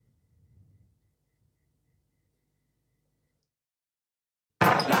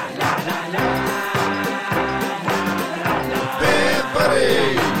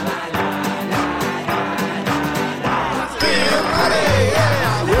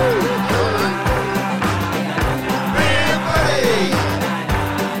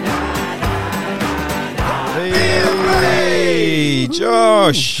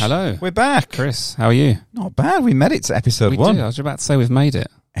Josh. Hello. We're back. Chris, how are you? Not bad. We made it to episode 1. I was about to say we've made it.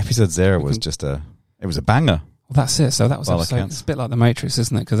 Episode 0 was just it was a banger. Well, that's it. So that was episode, it's a bit like The Matrix,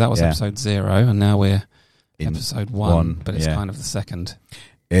 isn't it? Because that was episode 0 and now we're in episode 1, but it's kind of the second.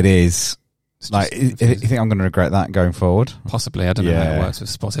 It is. Like, you think I'm going to regret that going forward? Possibly. I don't know how it works with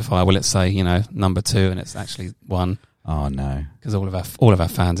Spotify. Will it say, number 2 and it's actually 1? Oh no! Because all of our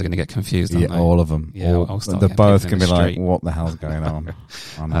fans are going to get confused, aren't they? All of them. Yeah, they're both going to be like, "What the hell's going on?"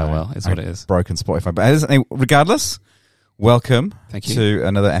 Oh well, it's what it is. Broken Spotify, but regardless, welcome to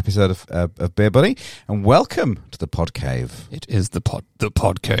another episode of Beer Buddy, and welcome to the Pod Cave. It is the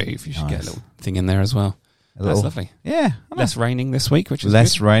Pod Cave. You should get a little thing in there as well. That's lovely. Yeah, less raining this week, which is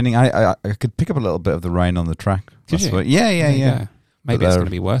less good. raining. I could pick up a little bit of the rain on the track. Did you? Yeah. Maybe it's going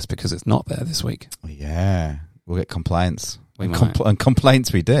to be worse because it's not there this week. Yeah. We'll get complaints. And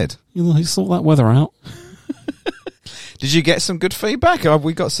complaints we did. You sort that weather out. Did you get some good feedback?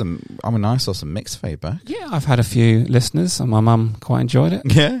 We got some. I saw some mixed feedback. Yeah, I've had a few listeners, and my mum quite enjoyed it.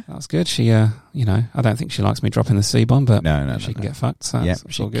 Yeah, that was good. She, I don't think she likes me dropping the C-bomb, but she can get fucked. So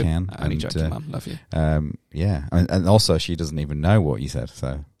she good. can. Only joking, Mum. Love you. Yeah, and also she doesn't even know what you said,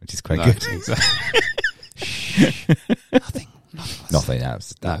 so which is quite good. Exactly. Nothing. That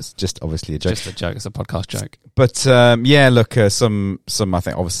was just obviously a joke. Just a joke. It's a podcast joke. But look, some I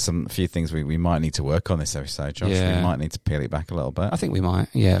think obviously a few things we might need to work on this episode, Josh. Yeah. We might need to peel it back a little bit. I think we might.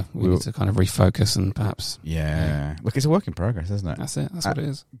 Yeah, we need to kind of refocus and perhaps. Yeah. Look, it's a work in progress, isn't it? That's it. That's what it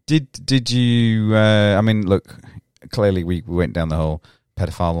is. Did you? Look, clearly we went down the whole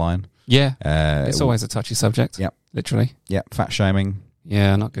pedophile line. Yeah. It's always a touchy subject. Yep. Literally. Yep. Fat shaming.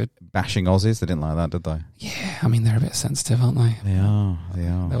 Yeah, not good. Bashing Aussies, they didn't like that, did they? Yeah, I mean, they're a bit sensitive, aren't they? They are.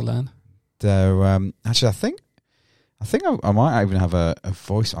 They'll learn. So, actually, I think I might even have a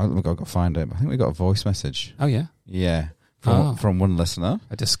voice. I've got to find it. I think we got a voice message. Oh, yeah? Yeah. From one listener.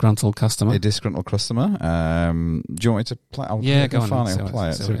 A disgruntled customer. Do you want me to play? Go on. I'll play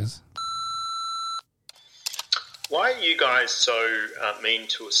it. See what it is. Why are you guys so mean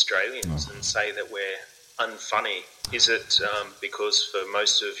to Australians and say that we're unfunny? Is it because for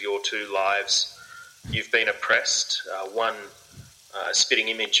most of your 2 lives you've been oppressed? One spitting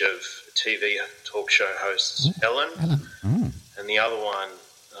image of TV talk show host Ellen. And the other one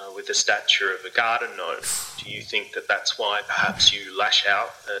with the stature of a garden gnome. Do you think that that's why perhaps you lash out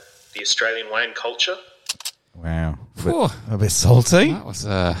at the Australian way and culture? Wow. A bit salty. That was...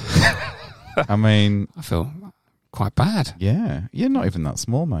 I mean... I feel quite bad. Yeah. You're not even that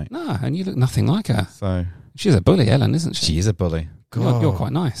small, mate. No, and you look nothing like her. So... She's a bully, Ellen, isn't she? She is a bully. You're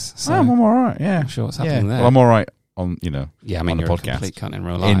quite nice. So I'm all right, yeah. I'm sure what's happening there. Well, I'm all right on, I mean, on the you're podcast. a complete cunt in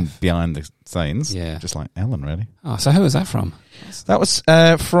real life. Behind the scenes. Yeah. Just like Ellen, really. Oh, so who was that from? That was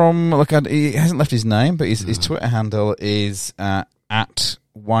from, look, he hasn't left his name, but his Twitter handle is at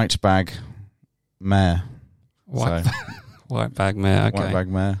whitebagmare. Whitebag Mayor, okay. Whitebag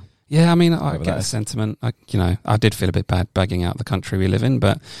Mayor. Yeah, I mean, I get the sentiment. I did feel a bit bad bagging out the country we live in,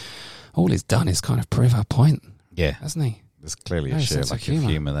 but all he's done is kind of prove our point. Yeah. Hasn't he? There's clearly a sheer lack of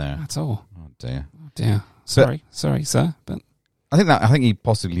humour there. That's all. Oh, dear. Sorry, sir, but... I think he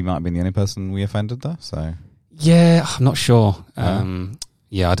possibly might have been the only person we offended, though, so... Yeah, I'm not sure. I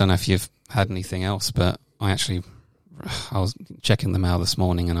don't know if you've had anything else, but I was checking the mail this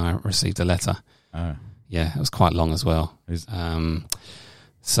morning and I received a letter. Oh. Yeah, it was quite long as well.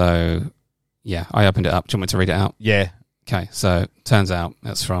 So, yeah, I opened it up. Do you want me to read it out? Yeah. Okay, so turns out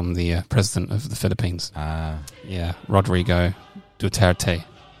that's from the president of the Philippines. Yeah, Rodrigo Duterte.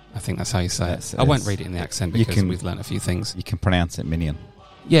 I think that's how you say it. I won't read it in the accent because we've learnt a few things. You can pronounce it, Minion.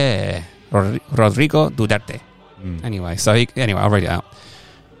 Yeah, Rodrigo Duterte. Anyway, I'll read it out.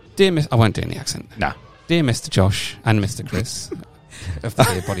 I won't do it in the accent. No. Dear Mr. Josh and Mr. Chris of the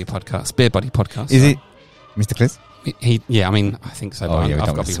Beer Buddy Podcast. Is it Mr. Chris? I think so. But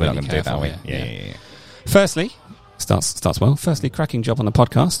I've got to be really careful. Yeah. Firstly, starts well. Firstly, cracking job on the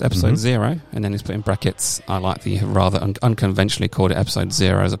podcast, episode 0, and then he's put in brackets. I like that you rather unconventionally called it episode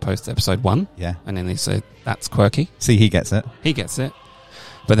 0 as opposed to episode 1. Yeah, and then he said that's quirky. See, he gets it.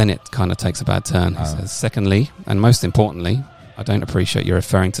 But then it kind of takes a bad turn. He says, secondly, and most importantly, I don't appreciate you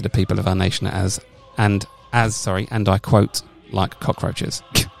referring to the people of our nation as and I quote, like cockroaches.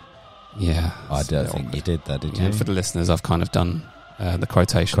 Yeah. I don't think you did that, did you? And for the listeners, I've kind of done the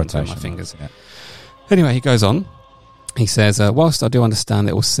quotation with my fingers. Yeah. Anyway, he goes on. He says, whilst I do understand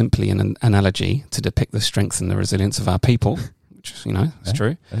that it was simply an analogy to depict the strength and the resilience of our people, which, is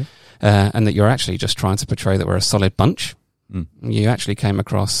true, and that you're actually just trying to portray that we're a solid bunch, you actually came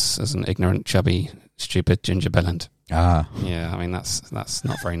across as an ignorant, chubby, stupid ginger bellend. Yeah, I mean, that's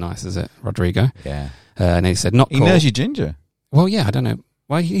not very nice, is it, Rodrigo? Yeah. And he said, not cool. He knows you ginger. Well, yeah, I don't know.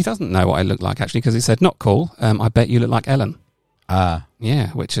 Well, he doesn't know what I look like, actually, because he said, not cool. I bet you look like Ellen. Ah. Yeah,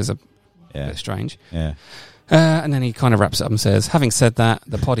 which is a bit strange. Yeah. And then he kind of wraps it up and says, having said that,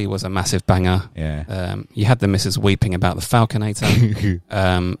 the poddy was a massive banger. Yeah. You had the missus weeping about the Falconator.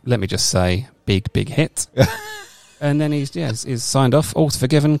 Let me just say, big hit. And then he's signed off. All's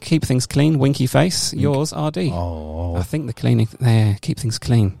forgiven. Keep things clean. Winky face. Yours, RD. Oh. I think the cleaning there. Keep things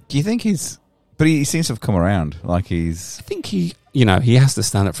clean. Do you think he's... But he seems to have come around. Like he's... I think he has to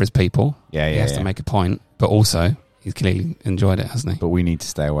stand up for his people. Yeah, He has to make a point. But also, he's clearly enjoyed it, hasn't he? But we need to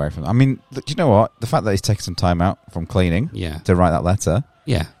stay away from... I mean, do you know what? The fact that he's taken some time out from cleaning to write that letter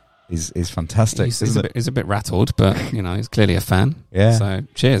is fantastic. He's a bit rattled, but, he's clearly a fan. Yeah. So,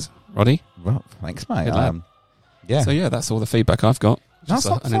 cheers, Roddy. Well, thanks, mate. Yeah. So, that's all the feedback I've got. That's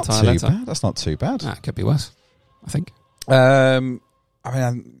not too bad. That's not too bad. It could be worse, I think.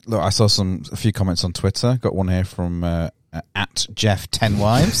 I saw a few comments on Twitter. Got one here from at Jeff 10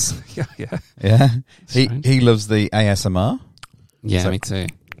 Wives. yeah. He loves the ASMR. Yeah, me too.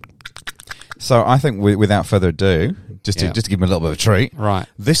 So I think without further ado, just to give him a little bit of a treat. Right.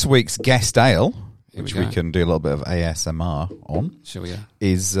 This week's guest ale, which we can do a little bit of ASMR on. Sure, yeah.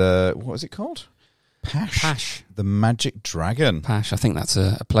 Is what is it called? Pash. The Magic Dragon. Pash. I think that's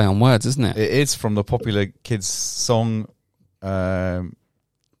a play on words, isn't it? It is from the popular kids' song. Tim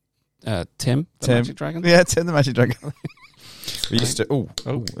the Magic Dragon? Yeah, Tim the Magic Dragon. We used to... Oh,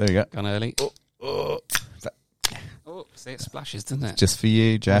 there you go. Gone early. See, it splashes, doesn't it? Just for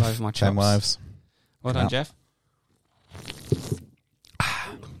you, Jeff. All over my 10 Wives. Well done, Jeff.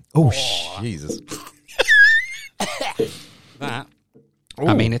 Oh, Jesus. That... Ooh.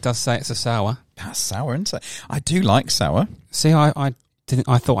 I mean, it does say it's a sour. That's sour, isn't it? I do like sour. See, I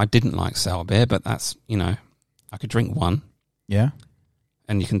thought I didn't like sour beer, but that's, I could drink one. Yeah.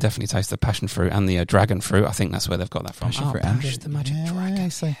 And you can definitely taste the passion fruit and the dragon fruit. I think that's where they've got that from. Passion fruit Pash, the Magic Dragon.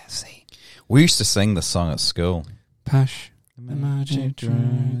 Yeah, see. We used to sing the song at school. Pash, the Magic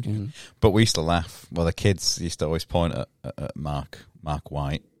Dragon. But we used to laugh. Well, the kids used to always point at Mark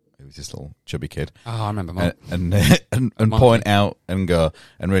White. He was this little chubby kid. Oh, I remember Mark. And point out and go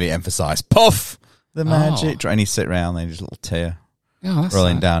and really emphasise, Puff, the Magic Dragon. And he'd sit around and just a little tear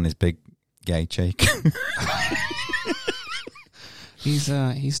rolling down his big gay cheek. He's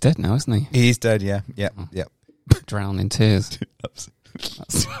dead now, isn't he? He's dead, yeah. Yep. Drowned in tears.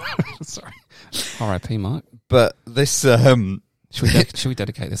 Sorry. R.I.P. Mark. But this should we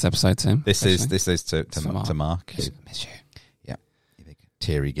dedicate this episode to him? This is to Mark. Miss you. Yeah. You big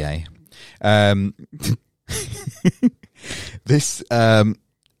teary gay. This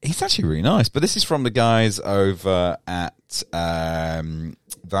he's actually really nice, but this is from the guys over at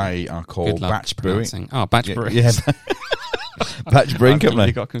they are called Batch Brewing. Oh, Batch Brewing. Yeah. Batch Brewing Company.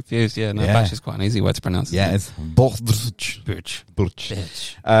 You got confused, Batch is quite an easy word to pronounce. Yeah, it's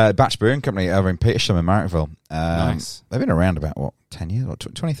Batch Brewing Company over in Petersham in Marrickville. Nice. They've been around about 10 years,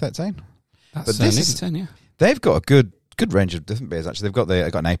 2013. That's nearly 10, yeah. They've got a good range of different beers. Actually,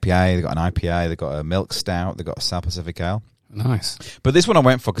 they've got an APA, they've got an IPA, they've got a milk stout, they've got a South Pacific Ale. Nice. But this one I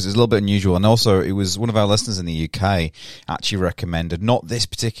went for because it's a little bit unusual, and also it was one of our listeners in the UK actually recommended not this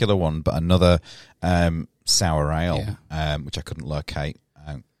particular one, but another sour ale, which I couldn't locate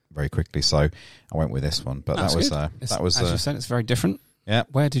very quickly, so I went with this one. But that was as you said, it's very different. Yeah.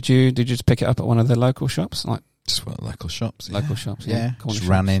 Where did you just pick it up at one of the local shops? Like just one of the local shops. Local shops, yeah. Just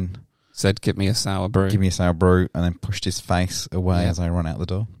ran in, said, "Give me a sour brew." And then pushed his face away as I ran out the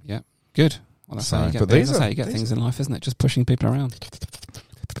door. Yeah, good. Well, that's how you get things in life, isn't it? Just pushing people around.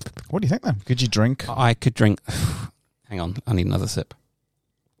 What do you think, then? Could you drink? I could drink. Hang on, I need another sip.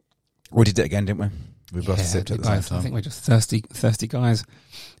 We did it again, didn't we? We both sipped at the same time. I think we're just thirsty guys.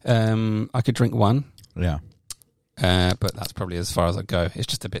 I could drink one. Yeah. But that's probably as far as I go. It's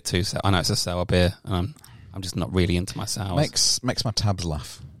just a bit too sour. I know it's a sour beer, and I'm just not really into my sours. Makes my tabs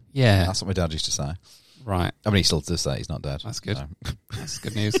laugh. Yeah. That's what my dad used to say. Right. I mean, he still does say he's not dead. That's good. So. That's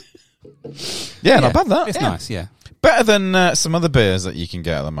good news. Not bad, that. It's nice, yeah. Better than some other beers that you can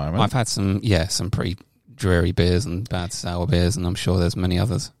get at the moment. I've had some pretty dreary beers and bad sour beers, and I'm sure there's many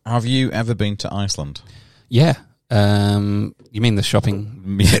others. Have you ever been to Iceland? Yeah. You mean the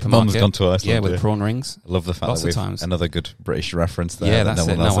shopping supermarket? Mum's gone to Iceland. Yeah, with prawn rings. I love the fact Lots that of times. Another good British reference there. Yeah, that's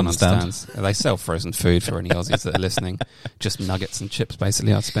no it. No one understands. They sell frozen food for any Aussies that are listening. Just nuggets and chips,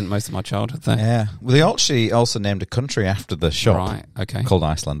 basically. I've spent most of my childhood there. Yeah. Well, they actually also named a country after the shop. Right, okay. Called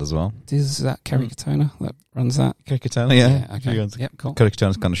Iceland as well. Is that Kerry Katona that runs that? Kerry Katona, yeah. Okay. Yep, cool. Kerry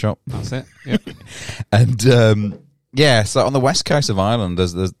Katona's kind of shop. That's it. Yep. And... yeah, so on the west coast of Ireland,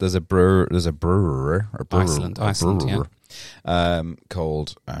 there's a brewer, Iceland,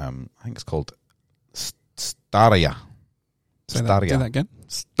 called I think it's called Staria. Do that again.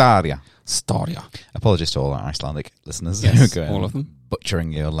 Staria. Apologies to all our Icelandic listeners. Yes, all of them.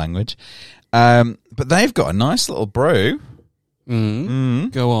 Butchering your language. But they've got a nice little brew.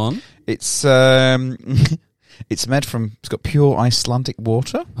 Go on. It's it's made from. It's got pure Icelandic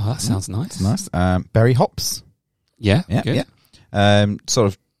water. Oh, that sounds nice. Nice. Berry hops. Yeah. Good. Sort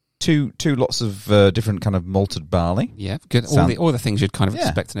of two lots of different kind of malted barley. Yeah. Good. All the things you'd kind of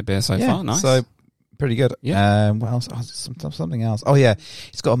expect in a beer so far. Nice. So pretty good. Yeah. What else? Oh, something else. Oh yeah,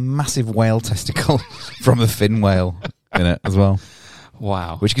 it's got a massive whale testicle from a fin whale in it as well.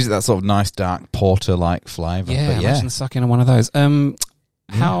 Wow. Which gives it that sort of nice dark porter-like flavour. Yeah, imagine sucking on one of those.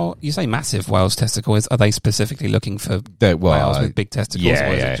 How you say massive whale's testicles? Are they specifically looking for whales with big testicles, or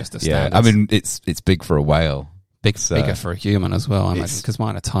is it just a standard? I mean, it's big for a whale. Bigger for a human as well, I imagine, because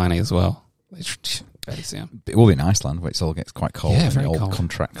mine are tiny as well. Barely see them. It will be in Iceland, where it all gets quite cold. Yeah, very cold. cold.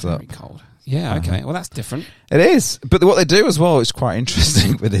 Contracts very up. Cold. Yeah, okay. Well, that's different. It is. But what they do as well is quite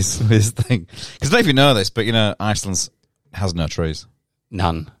interesting with this thing. Because I don't know if you know this, but Iceland has no trees.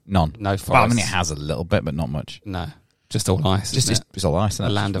 None. No forests. Well, I mean, it has a little bit, but not much. No. Just all ice. It's all ice. A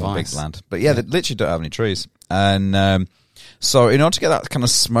land of ice. Big land. But they literally don't have any trees. And so in order to get that kind of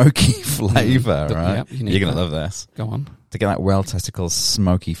smoky flavour, right? Yep, you're going to love this. Go on. To get that whale testicles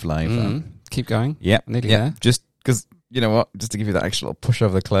smoky flavour. Keep going. Yep. Nearly there. Just because, you know what? Just to give you that extra little push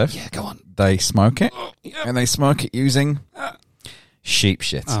over the cliff. Yeah, go on. They smoke it. And they smoke it using sheep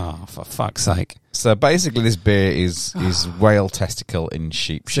shit. Oh, for fuck's sake. So basically this beer is whale testicle in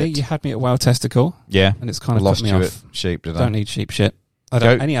sheep shit. See, you had me at whale testicle. Yeah. And it's kind of lost put me you off. At sheep, did I? Don't need sheep shit. I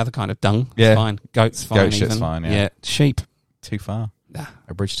don't any other kind of dung. Yeah. It's fine. Goat's fine. Goat shit's fine, yeah. Sheep. Too far. Nah.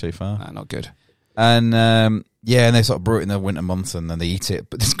 A bridge too far. Nah, not good. And and they sort of brew it in the winter months and then they eat it.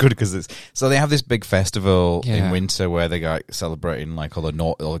 But it's good because so they have this big festival in winter where they go celebrating like all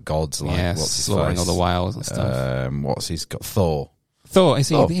the gods, like slaughtering all the whales and stuff. He's got? Thor, he's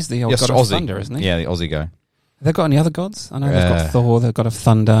the old god of thunder, isn't he? Yeah, the Aussie guy. Have they got any other gods? I know they've got Thor, the god of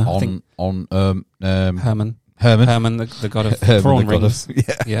thunder. Herman. Herman, the god of prawn rings.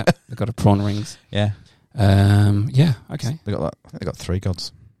 The god of prawn rings. Yeah. Okay. They got 3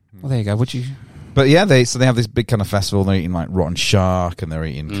 gods. Well, there you go. Would you? But yeah, they have this big kind of festival. They're eating like rotten shark, and they're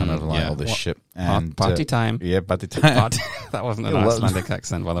eating kind of like all this shit. And party time. Yeah, party time. That wasn't an Icelandic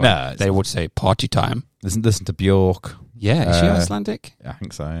accent, by the way. No, they would say party time. Listen to Bjork. Yeah, is she Icelandic? I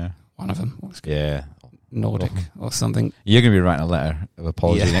think so. Yeah, one of them. Yeah, Nordic or something. You're going to be writing a letter of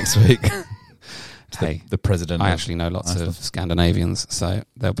apology next week. Hey, the president. I actually know lots of Scandinavians, so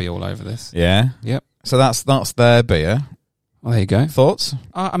they'll be all over this. Yeah. Yep. So that's their beer. Well, there you go. Thoughts?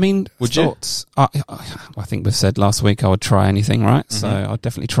 I mean, thoughts. I think we said last week I would try anything, right? Mm-hmm. So I'll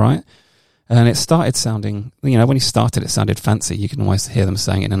definitely try it. And it started sounding, when you started, it sounded fancy. You can always hear them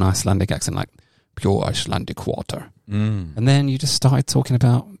saying it in an Icelandic accent, like pure Icelandic water. And then you just started talking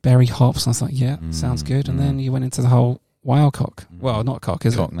about berry hops, and I was like, sounds good. And then you went into the whole wild cock. Well, not cock,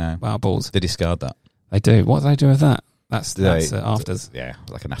 is cock it? Now. Wild balls. They discard that. They do. What do they do with that? That's afters. Yeah,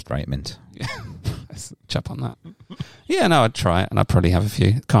 like an after 8 mint. Yeah, let's chop on that. Yeah, no, I'd try it, and I'd probably have a few.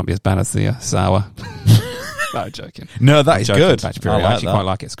 It can't be as bad as the sour. No, joking. No, that is good. Batch brewery. I actually quite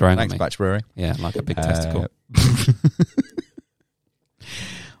like it. It's grown on me. Batch brewery. Yeah, like a big testicle.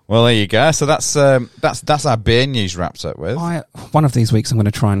 Well, there you go. So that's our beer news wrapped up with. One of these weeks, I'm going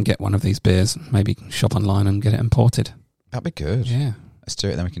to try and get one of these beers. Maybe shop online and get it imported. That'd be good. Yeah, let's do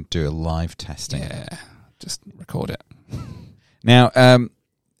it. Then we can do a live testing. Yeah, just record it. Now,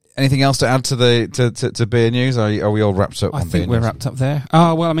 anything else to add to the beer news? Are we all wrapped up? I think we're wrapped up there.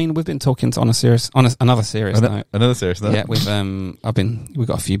 Oh well, I mean, we've been talking on another serious note. Another serious note. Yeah, we've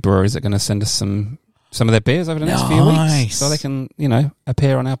got a few breweries that are going to send us some of their beers over the next few weeks, so they can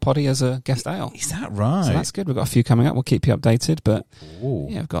appear on our poddy as a guest ale. Is that right? So that's good. We've got a few coming up. We'll keep you updated. But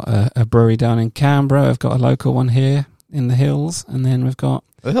I've got a brewery down in Canberra. I've got a local one here in the Hills, and then we've got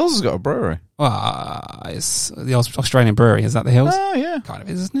the Hills has got a brewery. Well, it's the Australian brewery. Is that the Hills? Oh, yeah. Kind of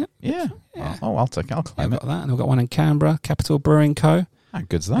is, isn't it? Yeah. Oh, I'll claim it. I've got that. And we've got one in Canberra, Capital Brewing Co. How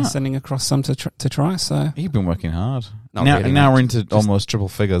good's that? They're sending across some to try, so... You've been working hard. Now we're into almost triple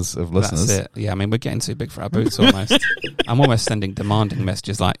figures of listeners. That's it. Yeah, I mean, we're getting too big for our boots almost. I'm almost sending demanding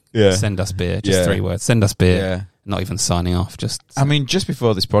messages like, send us beer, just 3 words, send us beer. Yeah. Not even signing off, just... I mean, just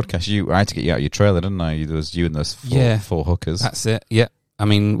before this podcast, I had to get you out of your trailer, didn't I? There was you and those 4 hookers. That's it, yeah. I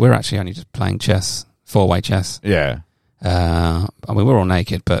mean, we're actually only just playing chess, 4-way chess. Yeah. I mean, we're all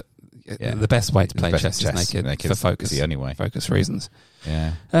naked, but the best way to play chess is naked for focus. The only way. Focus reasons.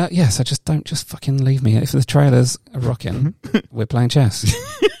 Yeah. So don't fucking leave me. If the trailers are rocking, we're playing chess.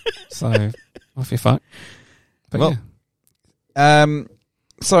 So, off you fuck. But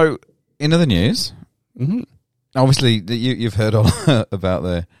so, in other news, obviously, you've heard all about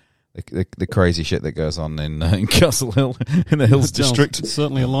the crazy shit that goes on in Castle Hill, in the Hills District. It's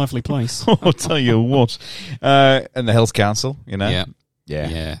certainly a lively place. I'll tell you what. And the Hills Council,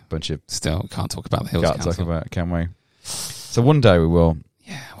 Yeah. Bunch of... Still, can't talk about the Hills Council. Can't talk about it, can we? So one day we will.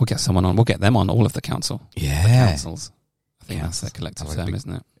 Yeah, we'll get someone on. We'll get them on, all of the council. Yeah. The councils. I think that's their collective term,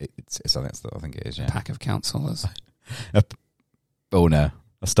 isn't it? I think it is, yeah. A pack of councillors. Oh, no.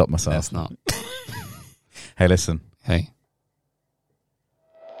 I stopped myself. That's not. Hey, listen. Hey.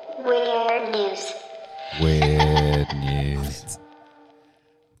 Weird news.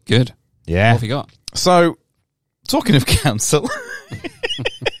 Good. Yeah. What have you got? So, talking of council,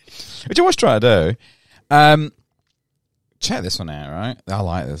 which I was trying to do, check this one out, right? I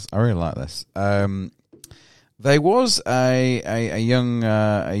like this. I really like this. There was a young,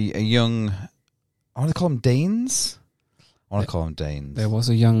 I want to call them Danes. There was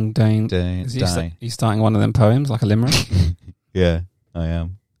a young Dane. Is he starting one of them poems, like a limerick? Yeah, I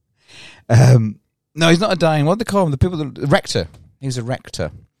am. No, he's not a Dane. What do they call him? The people, the rector. He was a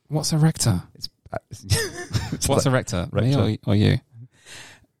rector. What's a rector? What's a rector? Me or you?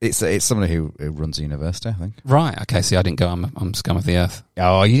 It's somebody who runs a university, I think. Right. Okay. See, I didn't go. I'm scum of the earth.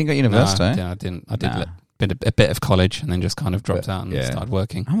 Oh, you didn't go to university? No, I didn't. I did a bit of college and then just kind of dropped out and started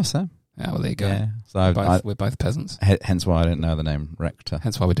working. I'm the same. Yeah, well, there you go. Yeah. So we're both peasants. Hence why I didn't know the name rector.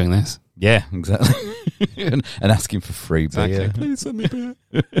 Hence why we're doing this. Yeah, exactly. and asking for free beer. Please send me beer.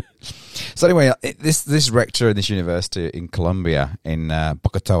 So anyway, this rector in this university in Colombia, in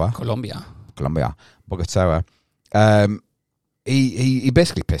Bogotá. Bogotá. He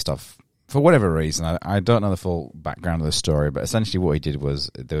basically pissed off for whatever reason. I don't know the full background of the story, but essentially what he did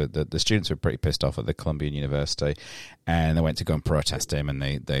was the students were pretty pissed off at the Colombian University, and they went to go and protest him, and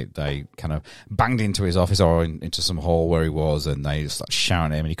they kind of banged into his office or into some hall where he was, and they just like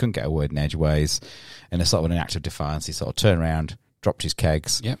shouting at him, and he couldn't get a word in edgeways. And it's sort of an act of defiance. He sort of turned around, dropped his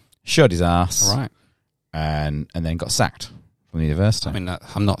kegs, showed his ass, all right, and then got sacked from the university. I mean,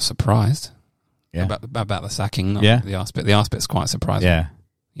 I'm not surprised. Yeah. About the sacking, not the arse bit. The arse bit's quite surprising. Yeah.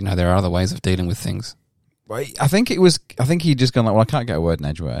 You know, there are other ways of dealing with things. Well, I think he'd just gone like, well, I can't get a word in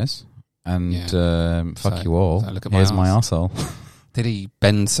edgeways, and fuck you all. So here's my arsehole. Did he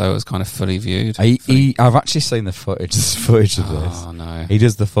bend so it was kind of fully viewed? I've actually seen the footage of this. Oh, no. He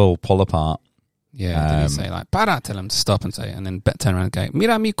does the full pull apart. Yeah, did he say like, para, tell him to stop and say, and then turn around and go,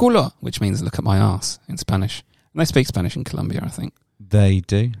 mira mi culo, which means look at my arse in Spanish. And they speak Spanish in Colombia, I think. They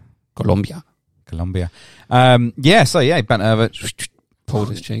do. Colombia. He bent over, pulled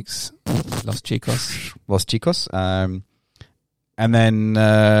his cheeks, Los chicos. And then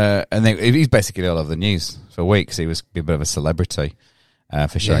he's basically all over the news for weeks. He was a bit of a celebrity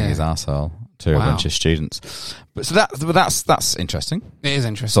for showing his arsehole to a bunch of students. But so that's interesting. It is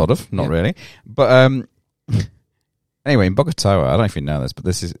interesting, sort of, not really. But anyway, in Bogotá, I don't know if you know this, but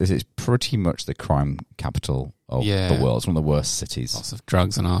this is pretty much the crime capital of the world. It's one of the worst cities. Lots of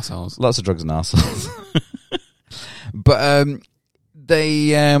drugs and arseholes. But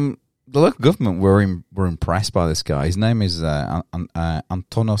the local government were impressed by this guy. His name is Antonos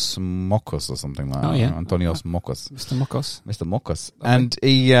Mocos or something like that. Oh, yeah. Antonios Mocos. Mr. Mocos. Okay. And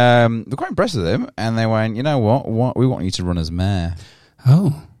he they're quite impressed with him, and they went, you know what? We want you to run as mayor.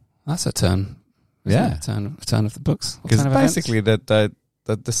 Oh, that's a turn. Yeah. A turn of the books. Because basically the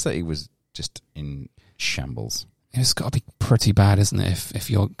city was just in shambles. It's got to be pretty bad, isn't it, if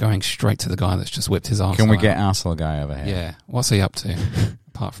you're going straight to the guy that's just whipped his arsehole. Can we get arsehole guy over here? Yeah. What's he up to,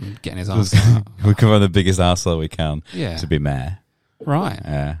 apart from getting his arsehole out? We can find the biggest arsehole we can to be mayor. Right.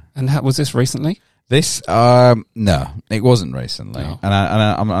 Yeah. And was this recently? This, no, it wasn't recently. No. And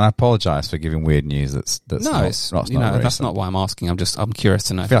I apologise for giving weird news that's that's not why I'm asking. I'm curious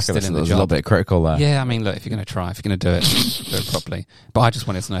to know if he's still in the job. A little bit critical there. Yeah, I mean, look, if you're going to try, if you're going to do it, do it properly. But I just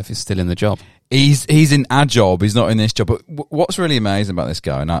wanted to know if he's still in the job. He's in our job. He's not in this job. But what's really amazing about this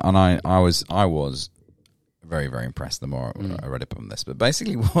guy, and I was very, very impressed the more I read up on this. But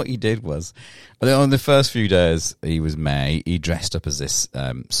basically, what he did was, on the first few days he was mayor, he dressed up as this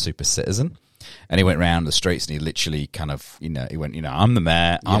super citizen. And he went around the streets and he literally kind of, he went, I'm the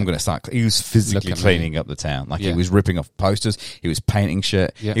mayor. Yeah. I'm going to start. He was physically cleaning up the town. Like he was ripping off posters. He was painting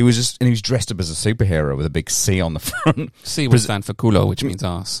shit. Yeah. He was dressed up as a superhero with a big C on the front. C would stand for culo, which means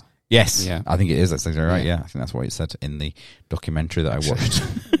ass. Yes. Yeah. I think it is. That's exactly right. Yeah. I think that's what it said in the documentary that I watched.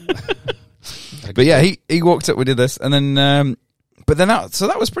 But yeah, he walked up, we did this. And then,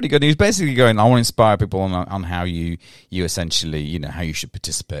 that was pretty good. He was basically going, I want to inspire people on how you essentially, how you should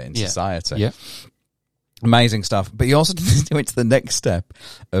participate in society. Yeah. Amazing stuff. But he also went to the next step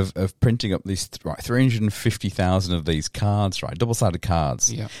of printing up these 350,000 of these cards, right? Double-sided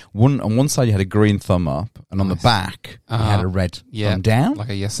cards. Yeah. On one side you had a green thumb up, and on the back you had a red thumb down. Like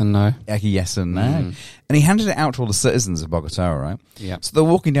a yes and no. Like a yes and no. And he handed it out to all the citizens of Bogota, right? Yeah. So they're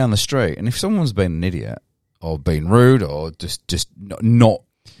walking down the street, and if someone's been an idiot or being rude or just not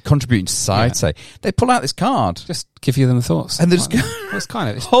contributing to society, they pull out this card. Just give you them thoughts. And they just it's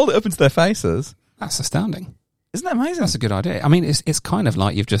kind of... hold it up into their faces. That's astounding. Isn't that amazing? That's a good idea. I mean, it's kind of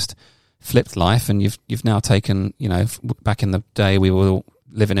like you've just flipped life, and you've now taken, back in the day we were all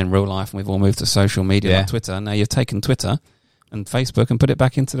living in real life and we've all moved to social media like Twitter. Now you've taken Twitter and Facebook and put it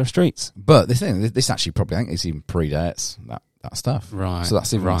back into the streets. But the thing, this actually probably, I think this even predates that stuff. Right. So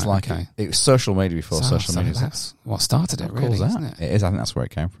that's even it's like it was social media before social media. That's what started it, really, isn't it? It is. I think that's where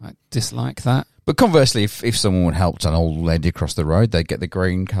it came from. I dislike that. But conversely, if someone would help an old lady across the road, they'd get the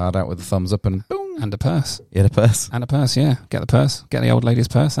green card out with the thumbs up and boom. And a purse. Yeah, a purse. And a purse, yeah. Get the purse. Get the old lady's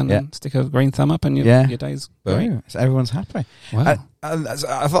purse and then stick a green thumb up and your day's great. Boom. So everyone's happy. Wow.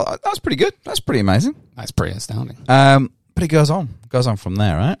 I thought that's pretty good. That's pretty amazing. That's pretty astounding. But it goes on from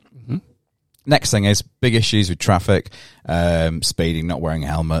there, right? Mm-hmm. Next thing is big issues with traffic, speeding, not wearing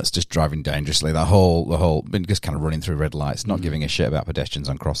helmets, just driving dangerously. The whole, just kind of running through red lights, not giving a shit about pedestrians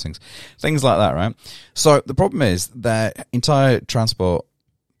on crossings, things like that, right? So the problem is that entire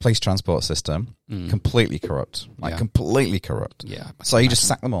police transport system completely corrupt, completely corrupt. Yeah. So you just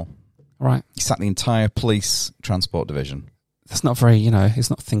sack them all. Right. You sack the entire police transport division. That's not very, he's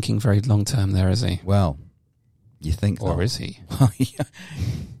not thinking very long term there, is he? Well, you think, or is he?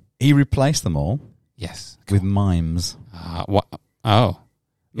 He replaced them all. Yes. With mimes. What? Oh,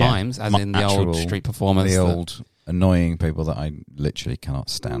 mimes, as in the old street performers, the old annoying people that I literally cannot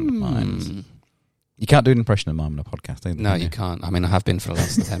stand. Mimes. You can't do an impression of mime in a podcast, either. No, you can't. I mean, I have been for the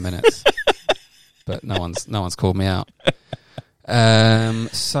last 10 minutes, but no one's called me out.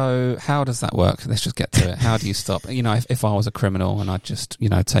 So how does that work? Let's just get to it. How do you stop? If I was a criminal and I'd just,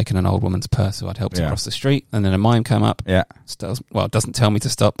 taken an old woman's purse who I'd helped across the street, and then a mime came up. Yeah. It doesn't tell me to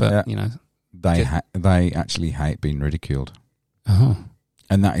stop, but, They actually hate being ridiculed. Oh.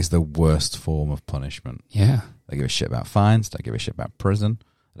 And that is the worst form of punishment. Yeah. They give a shit about fines. They give a shit about prison.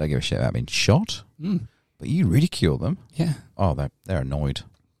 They give a shit about being shot. But you ridicule them. Yeah. Oh, they're annoyed.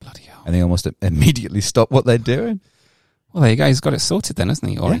 Bloody hell. And they almost immediately stop what they're doing. Well, there you go. He's got it sorted then, hasn't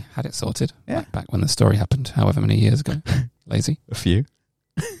he? Or he had it sorted. Yeah. Back when the story happened, however many years ago. Lazy. A few.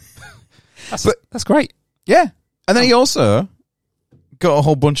 That's great. Yeah. And then he also got a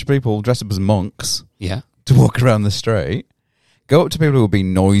whole bunch of people dressed up as monks. Yeah. To walk around the street, go up to people who are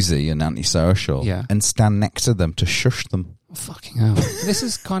being noisy and antisocial, and stand next to them to shush them. Oh, fucking hell. This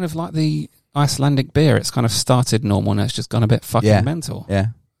is kind of like the Icelandic beer. It's kind of started normal and it's just gone a bit fucking mental. Yeah.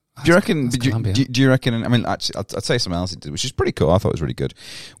 Do you reckon? Do you reckon? I mean, actually, I'd say something else he did, which is pretty cool. I thought it was really good.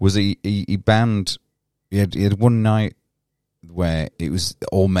 Was he banned? He had one night where it was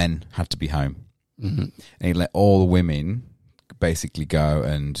all men had to be home, and he let all the women basically go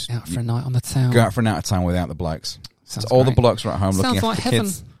and out for a night on the town. Go out for a night of town without the blokes. So all the blokes were at home looking after the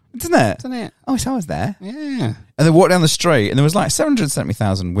kids. Doesn't it? Doesn't it? Oh, so I was there. Yeah. And they walked down the street, and there was like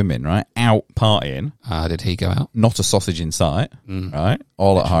 770,000 women, right, out partying. Did he go out? Not a sausage in sight, right?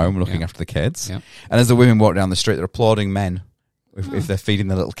 All at home looking after the kids. Yeah. And as the women walk down the street, they're applauding men if they're feeding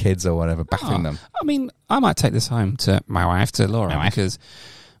their little kids or whatever, bathing them. I mean, I might take this home to my wife, to Laura, because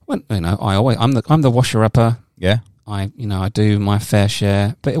when I'm the washer-upper. Yeah. I do my fair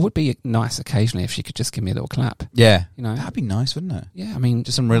share, but it would be nice occasionally if she could just give me a little clap. Yeah, that'd be nice, wouldn't it? Yeah, I mean,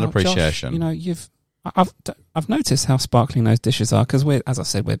 just some real appreciation. Josh, I've noticed how sparkling those dishes are because as I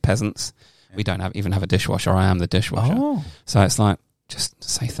said, we're peasants. Yeah. We don't even have a dishwasher. I am the dishwasher. Oh. So it's like just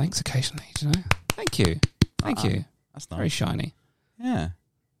say thanks occasionally. Thank you. That's nice. Very shiny. Yeah,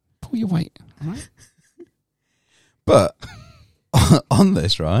 pull your weight. All right. But on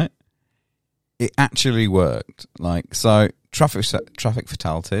this, right? It actually worked. Like, so traffic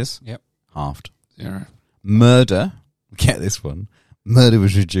fatalities, halved. 0. Murder, get this one. Murder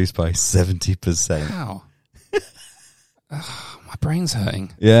was reduced by 70%. How? My brain's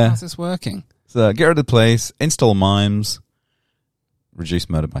hurting. Yeah. How's this working? So get rid of the police, install mimes, reduce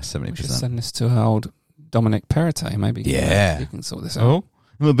murder by 70%. We should send this to our old Dominic Perrottet, maybe. Yeah. You can sort this out. Oh.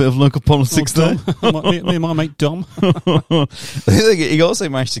 A little bit of local politics there. Me and my mate Dom. He also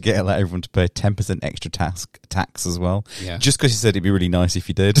managed to get everyone to pay 10% extra tax as well. Yeah. Just because he said it'd be really nice if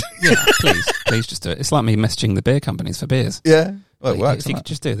you did. Yeah, please just do it. It's like me messaging the beer companies for beers. Yeah. Well, it works. If you could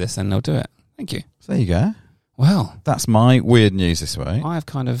just do this, then they'll do it. Thank you. So there you go. Well, that's my weird news this week. I've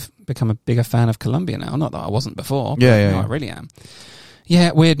kind of become a bigger fan of Colombia now. Not that I wasn't before. But yeah. I really am.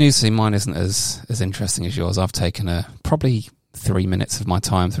 Yeah, weird news. See, mine isn't as interesting as yours. I've taken probably 3 minutes of my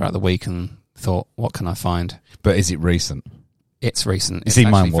time throughout the week and thought, what can I find? But is it recent? It's recent. You see,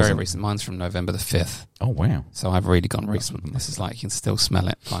 mine actually very wasn't. recent. Mine's from November the 5th. Oh, wow. So I've really gone recent. This is like, you can still smell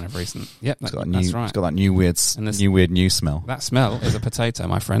it, kind of recent. Yep, that's right. It's got that new weird new smell. That smell is a potato,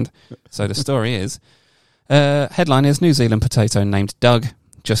 my friend. So the story is, headline is, New Zealand potato named Doug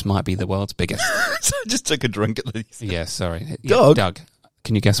just might be the world's biggest. So I just took a drink at least. Yeah, sorry. Doug? Doug.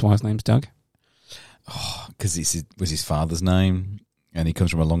 Can you guess why his name's Doug? Oh, because it was his father's name, and he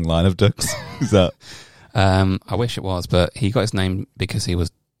comes from a long line of ducks. Is that? I wish it was, but he got his name because he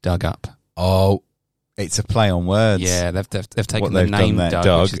was dug up. Oh, it's a play on words. Yeah, they've taken the name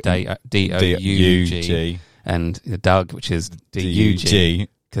Doug, which is D-O-U-G, and the Doug, which is D-U-G,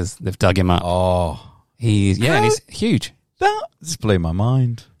 because they've dug him up. Oh. And he's huge. That just blew my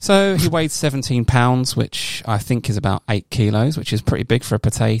mind. So he weighed 17 pounds, which I think is about 8 kilos, which is pretty big for a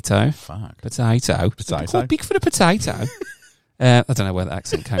potato. Fuck. Potato. Quite big for a potato. I don't know where the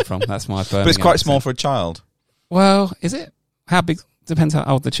accent came from. That's my Birmingham But it's quite accent. small for a child. Well, is it? How big? Depends how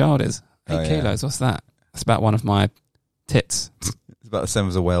old the child is. 8 yeah. kilos. What's that? That's about one of my tits. It's about the same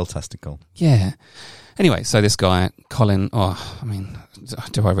as a whale testicle. Yeah. Anyway, so this guy, Colin,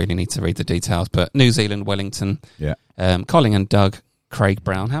 do I really need to read the details? But New Zealand, Wellington. Yeah. Colin and Doug Craig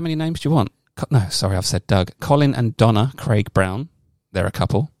Brown. How many names do you want? No, sorry, I've said Doug. Colin and Donna Craig Brown. They're a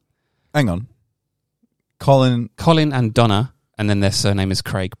couple. Hang on. Colin and Donna, and then their surname is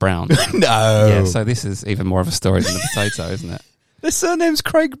Craig Brown. No. Yeah, so this is even more of a story than the potato, isn't it? Their surname's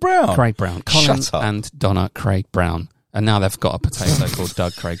Craig Brown. Craig Brown. Colin Shut up. and Donna Craig Brown. And now they've got a potato called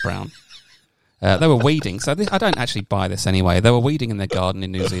Doug Craig Brown. They were weeding, so I don't actually buy this anyway. They were weeding in their garden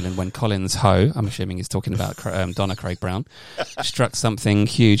in New Zealand when Colin's hoe, I'm assuming he's talking about Donna Craig Brown, struck something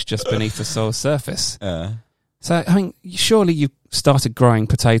huge just beneath the soil surface. So, I mean, surely you started growing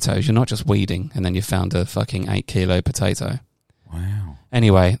potatoes. You're not just weeding and then you found a fucking 8 kilo potato. Wow.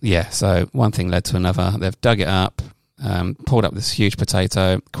 Anyway, yeah, so one thing led to another. They've dug it up, pulled up this huge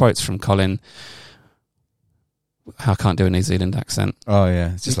potato. Quotes from Colin. I can't do a New Zealand accent. Oh,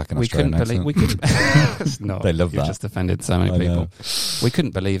 yeah. It's just like an Australian accent. We couldn't. It's not. They love You've that. just offended so many people. Know. We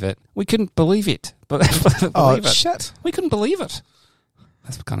couldn't believe it. We couldn't believe it. But Shit. We couldn't believe it.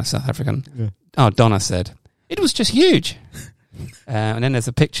 That's kind of South African. Yeah. Oh, Donna said, it was just huge. And then there's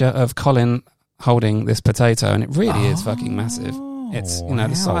a picture of Colin holding this potato, and it really is fucking massive. It's,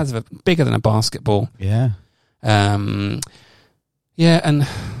 the size of bigger than a basketball. Yeah.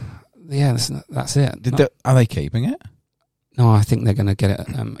 Yeah, that's it. Are they keeping it? No, I think they're going to get it.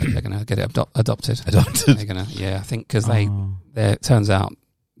 They're going to get it adopted. Adopted. They're going to, yeah. I think because it turns out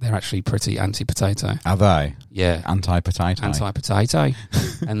they're actually pretty anti-potato. Are they? Yeah, Anti-potato. Anti-potato,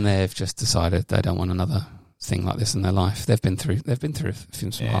 and they've just decided they don't want another thing like this in their life. They've been through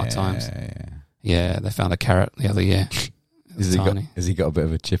some hard times. Yeah, they found a carrot the other year. Has he got a bit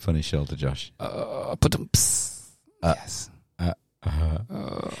of a chip on his shoulder, Josh? Yes. Do you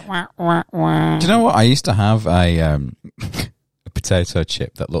know what? I used to have a potato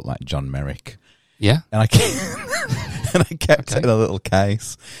chip that looked like John Merrick. Yeah, and I kept it in a little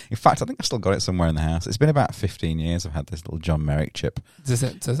case. In fact, I think I still got it somewhere in the house. It's been about 15 years I've had this little John Merrick chip. Does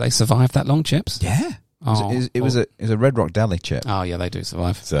they survive that long, chips? Yeah. It was a Red Rock Deli chip. Oh yeah, they do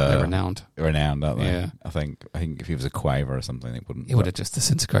survive. So, they're renowned. Renowned, aren't they? Yeah. I think if he was a quaver or something, it wouldn't. It would have just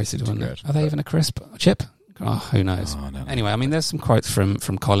disintegrated, wouldn't it? Are they even a crisp chip? Oh, who knows? Oh, no. Anyway, I mean, there's some quotes from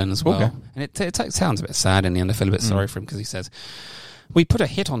Colin as well. Okay. And it sounds a bit sad in the end. I feel a bit sorry for him because he says, we put a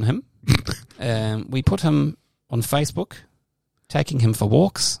hit on him. We put him on Facebook, taking him for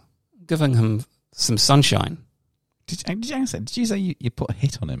walks, giving him some sunshine. Did you say you put a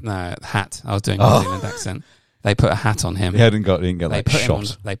hit on him? No, hat. I was doing a New Zealand accent. They put a hat on him. He didn't get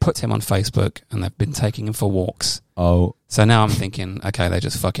shot. They put him on Facebook and they've been taking him for walks. Oh. So now I'm thinking, okay, they're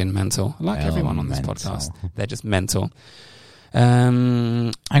just fucking mental. Like everyone on this podcast. They're just mental.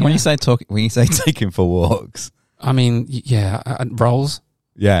 And when you say take him for walks, I mean, rolls.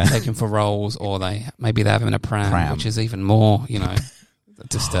 Yeah. Take him for rolls, or maybe they have him in a pram, which is even more,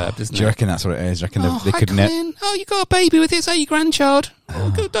 disturbed, isn't it? Do you reckon that's what it is? Do you reckon they could Colin. Oh, you got a baby with this, your grandchild.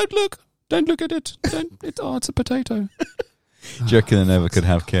 Oh, don't look. Don't look at it. It's a potato. Do you reckon they never could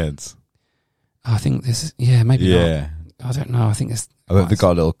have kids? I think this is, maybe not. I don't know. I think it's... they've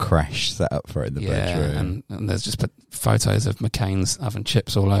got a little crash set up for it in the bedroom. And there's just photos of McCain's oven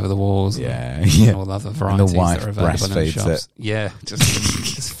chips all over the walls. And all the other varieties the wife that are available in shops. breastfeeds it. Yeah,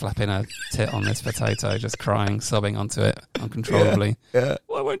 just flapping a tit on this potato, just crying, sobbing onto it uncontrollably. Yeah.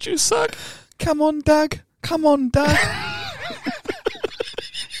 Why won't you suck? Come on, Doug. Come on, Doug.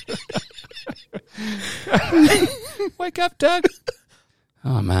 Wake up, Doug.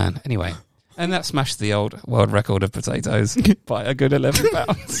 Oh, man. Anyway. And that smashed the old world record of potatoes by a good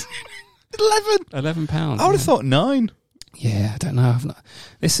 £11. 11? £11. I would have thought 9. Yeah, I don't know.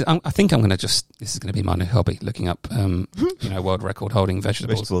 I think I'm going to this is going to be my new hobby, looking up, world record holding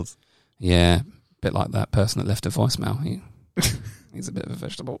vegetables. Yeah, a bit like that person that left a voicemail. He's a bit of a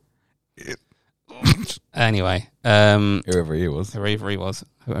vegetable. Anyway. Whoever he was. Whoever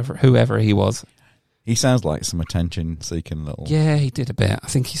he was. He sounds like some attention-seeking little... Yeah, he did a bit. I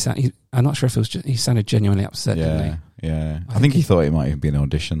think I'm not sure if it was he sounded genuinely upset, didn't he? Yeah. I think he thought it might even be an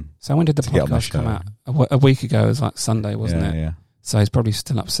audition. So when did the podcast come out? A week ago. It was like Sunday, wasn't it? Yeah. So he's probably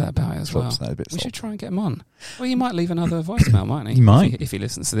still upset about it as well. We should try and get him on. Well, he might leave another voicemail, mightn't he? He might. If he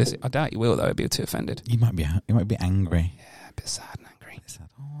listens to this. I doubt he will, though. He'd be too offended. He might be angry. Yeah, a bit sad and angry.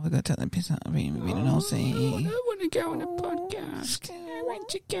 Oh, they're taking the piss out of me. I don't want to go on a podcast. I want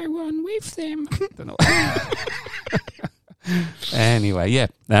to go on with them. Don't know. Anyway, yeah,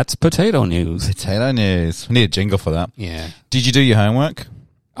 that's potato news. Potato news. We need a jingle for that. Yeah. Did you do your homework?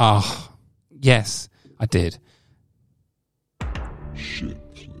 Oh, yes, I did.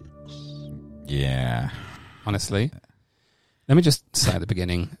 Yeah. Honestly. Let me just say at the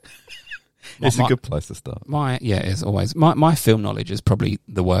beginning. It's a good place to start. It is always. My film knowledge is probably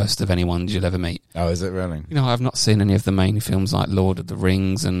the worst of anyone you'll ever meet. Oh, is it really? I've not seen any of the main films like Lord of the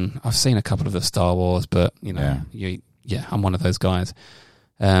Rings, and I've seen a couple of the Star Wars, but, I'm one of those guys.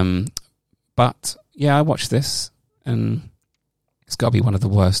 But, yeah, I watched this, and it's got to be one of the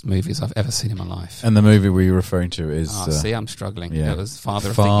worst movies I've ever seen in my life. And the movie we're referring to is... see, I'm struggling. Yeah. It was Father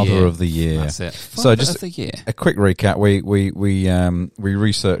of the Year. That's it. Father of the Year. A quick recap. We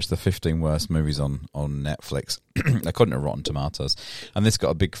researched the 15 worst movies on Netflix, according to Rotten Tomatoes, and this got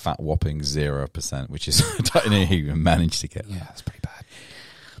a big fat whopping 0%, which is I don't know who even managed to get. Yeah, that's pretty bad.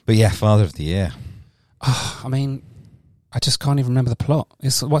 But yeah, Father of the Year. Oh, I mean, I just can't even remember the plot.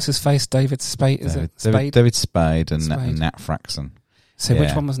 What's his face? David Spade? Is it Spade? David Spade and Nat Fraxon. So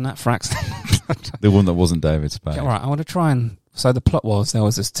which one was Nat Fraxon? The one that wasn't David Spade. Yeah, all right, I want to try and... So the plot was there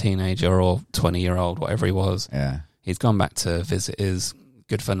was this teenager or 20-year-old, whatever he was. Yeah. He's gone back to visit his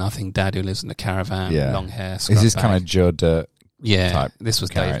good-for-nothing dad who lives in a caravan, long hair, Is this kind of Judd type this was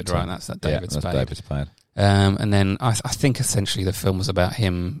character? David, right? That's David Spade. That's David Spade. And then I think essentially the film was about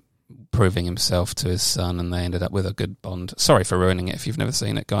him proving himself to his son, and they ended up with a good bond. Sorry for ruining it if you've never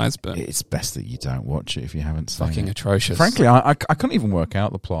seen it, guys, but it's best that you don't watch it if you haven't seen it. Fucking atrocious. Frankly, I couldn't even work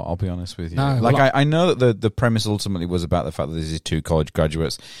out the plot, I'll be honest with you. No, I know that the premise ultimately was about the fact that there's these two college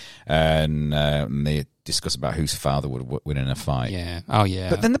graduates and they discuss about whose father would win in a fight. Yeah. Oh, yeah.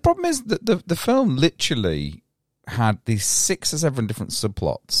 But then the problem is that the film literally had these 6 or 7 different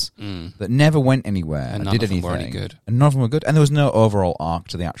subplots that never went anywhere and did anything. Were any good. And none of them were good. And there was no overall arc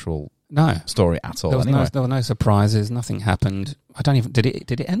to the actual story at all. There were no surprises. Nothing happened. I don't even... Did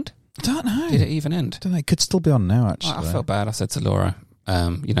it end? I don't know. Did it even end? I don't know. It could still be on now, actually. I felt bad. I said to Laura,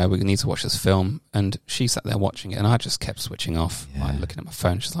 we need to watch this film. And she sat there watching it, and I just kept switching off, looking at my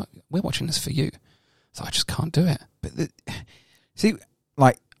phone. She's like, we're watching this for you. So I just can't do it. But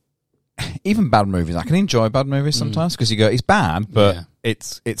even bad movies, I can enjoy bad movies sometimes because you go, it's bad, but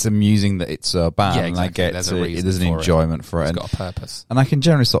it's amusing that it's so bad, and I get there's an enjoyment for it. It's got a purpose, and I can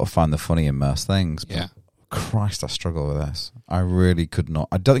generally sort of find the funny in most things. But yeah, Christ, I struggle with this. I really could not.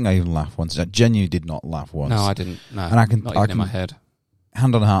 I don't think I even laughed once. I genuinely did not laugh once. No, I didn't. No, and I can in my head.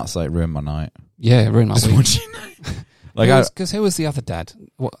 Hand on heart, say it ruined my night. Yeah, it ruined my week. Because who was the other dad?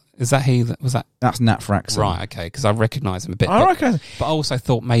 What is that? That's Nat Fraxon, right? Okay, because I recognise him a bit. But I also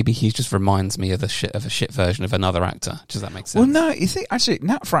thought maybe he just reminds me of a shit version of another actor. Does that make sense? Well, no, you see, actually,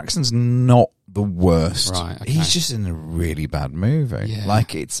 Nat Fraxon's not the worst. Right, okay. He's just in a really bad movie. Yeah.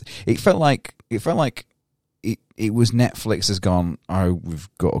 Like it felt like it was Netflix has gone. Oh, we've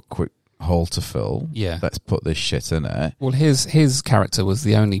got a quick hole to fill. Yeah, let's put this shit in it. Well, his character was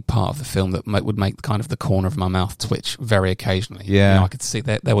the only part of the film that would make kind of the corner of my mouth twitch very occasionally. Yeah, I could see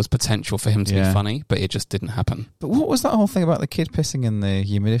that there was potential for him to be funny, but it just didn't happen. But what was that whole thing about the kid pissing in the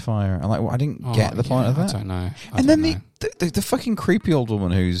humidifier? I didn't get the point of that. I don't know. The fucking creepy old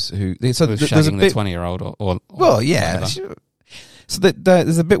woman who's shagging the 20-year-old or well, yeah. So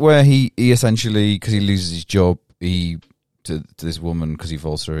there's a bit where he essentially, because he loses his job, to this woman, because he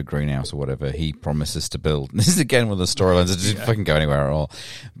falls through a greenhouse or whatever, he promises to build. This is again one of the storylines that didn't fucking go anywhere at all.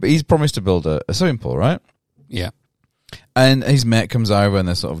 But he's promised to build a swimming pool, right? Yeah. And his mate comes over and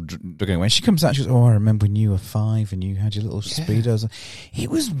they're sort of drugging away. She comes out, she goes, "Oh, I remember when you were 5 and you had your little speedos."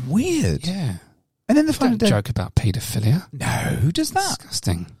 It was weird. Yeah. And then the final day, joke about paedophilia. No, who does that?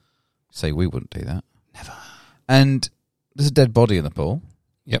 Disgusting. Say we wouldn't do that. Never. And there's a dead body in the pool.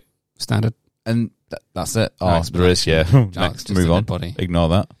 Yep. Standard. And That's it. No Oh, explanation. there is, yeah. Oh, it's Next, just move a on. dead body. Ignore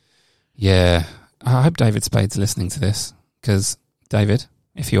that. Yeah. I hope David Spade's listening to this, because, David,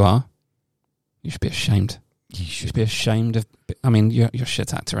 if you are, you should be ashamed. You should be ashamed of... I mean, you're a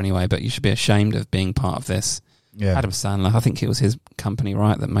shit actor anyway, but you should be ashamed of being part of this. Yeah. Adam Sandler, I think it was his company,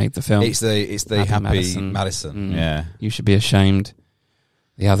 right, that made the film. It's the Happy Madison. Yeah. You should be ashamed.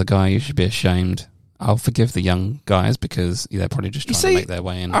 The other guy, you should be ashamed. I'll forgive the young guys because they're probably just trying to make their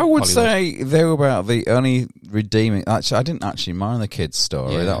way in. I would Hollywood. say they were about the only redeeming... Actually, I didn't actually mind the kid's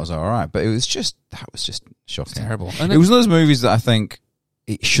story. Yeah. That was all right. But that was just shocking. It's terrible. It was one of those movies that I think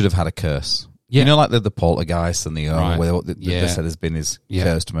it should have had a curse. Yeah. You know, like the Poltergeist and the Right. where they said there's been these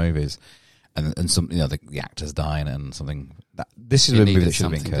cursed movies, and some the actors dying and something. This is a movie that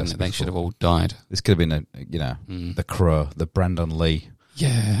should have been cursed. They should have all died. This could have been the Crow, the Brandon Lee,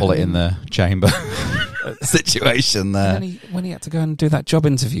 bullet in the chamber situation there. When he had to go and do that job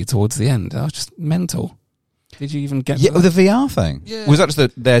interview towards the end, I was just mental. Did you even get? Yeah, the VR thing. Yeah. Was that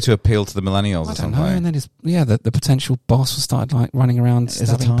just there to appeal to the millennials or something? I don't know. And then the potential boss started like running around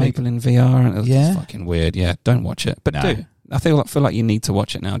stabbing people in VR, and it was just fucking weird. Yeah, don't watch it, but do. I feel like you need to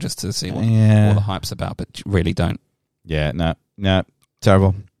watch it now just to see what all the hype's about, but really don't. Yeah, no,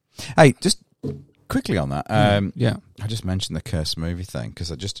 terrible. Hey, just quickly on that. I just mentioned the cursed movie thing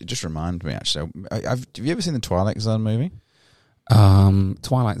because it just reminded me actually. Have you ever seen the Twilight Zone movie?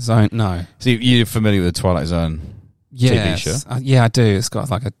 Twilight Zone, no. So you're familiar with the Twilight Zone TV show? Yeah, I do. It's got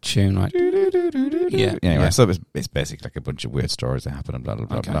like a tune, right? Yeah. Anyway, so it's basically like a bunch of weird stories that happen and blah, blah,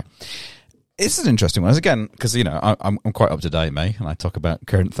 blah, blah. It's an interesting one. Again, because, I'm quite up to date, mate, and I talk about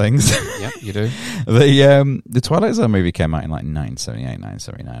current things. Yeah, you do. The Twilight Zone movie came out in like 1978,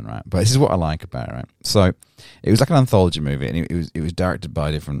 1979, right? But this is what I like about it, right? So it was like an anthology movie, and it was directed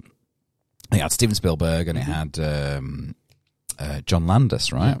by different... It had Steven Spielberg, and it had... John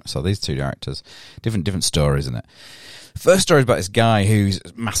Landis, right? Yeah. So these two directors, different stories in it. First story is about this guy who's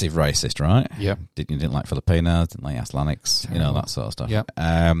a massive racist, right? Yeah. Didn't like Filipinos, didn't like Hispanics, that sort of stuff. Yeah.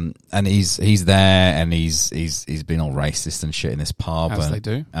 And he's there, and he's been all racist and shit in this pub. As they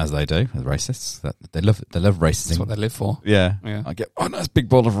do, the racists. They love racism. That's what they live for. Yeah. I get nice big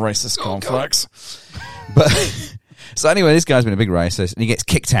bowl of racist cornflakes. But. So anyway, this guy's been a big racist, and he gets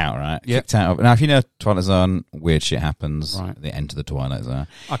kicked out, right? Yep. Kicked out. Now, if you know Twilight Zone, weird shit happens. Right. At the end of the Twilight Zone.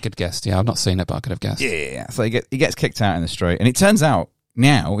 I could guess. Yeah, I've not seen it, but I could have guessed. Yeah. So he gets kicked out in the street, and it turns out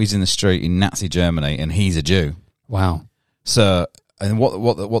now he's in the street in Nazi Germany, and he's a Jew. Wow. So, and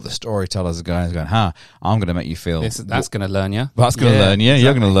what the storytellers are going, I'm going to make you feel that's going to learn you. That's going to learn you. Exactly.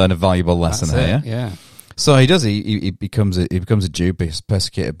 You're going to learn a valuable lesson here. Yeah. So he does. He becomes a Jew,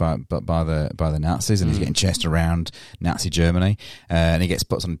 persecuted by the Nazis, and he's getting chased around Nazi Germany, and he gets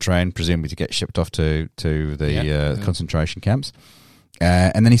put on a train, presumably to get shipped off to the concentration camps,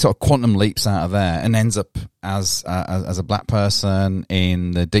 and then he sort of quantum leaps out of there and ends up as a black person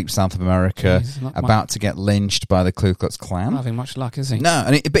in the deep South of America, about to get lynched by the Ku Klux Klan. Not having much luck, is he?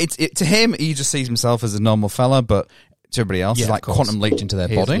 No, but to him, he just sees himself as a normal fella, but. To everybody else, it's like quantum leaped into their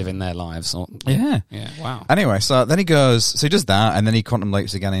body. Living their lives. Yeah, wow. Anyway, so then he does that, and then he quantum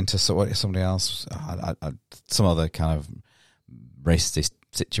leaps again into somebody else, some other kind of racist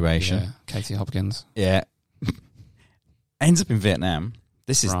situation. Yeah, Katie Hopkins. Yeah, ends up in Vietnam.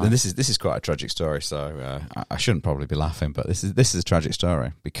 This is quite a tragic story. So I shouldn't probably be laughing, but this is a tragic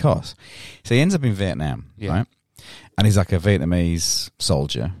story because he ends up in Vietnam, right? And he's like a Vietnamese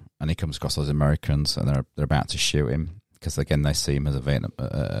soldier, and he comes across those Americans, and they're about to shoot him. Because again, they see him as a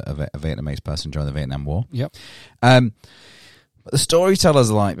Vietnamese person during the Vietnam War. Yep. But the storytellers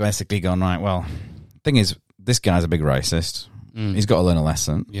are like basically going, right, well, thing is, this guy's a big racist. He's got to learn a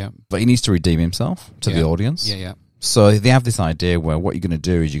lesson. Yeah. But he needs to redeem himself to the audience. Yeah. So they have this idea where what you're going to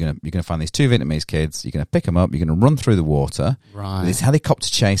do is you're going to find these two Vietnamese kids. You're going to pick them up. You're going to run through the water. Right. This helicopter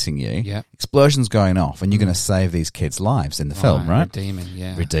chasing you. Yeah. Explosions going off, and you're going to save these kids' lives in the film, right? Redeem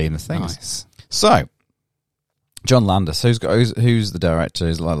the things. Nice. So. John Landis, who's the director,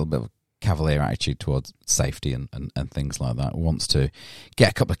 has a little bit of a cavalier attitude towards safety and things like that. Wants to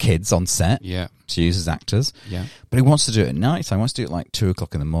get a couple of kids on set to use as actors. Yeah. But he wants to do it at night. So he wants to do it like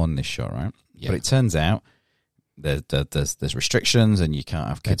 2:00 in the morning, this show, right? Yeah. But it turns out there's restrictions, and you can't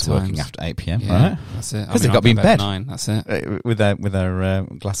have kids working after 8 p.m, right? That's it. Because they've got to be in bed. 9, that's it. With their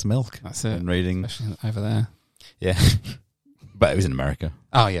glass of milk. That's it. And reading. Especially over there. Yeah. But it was in America.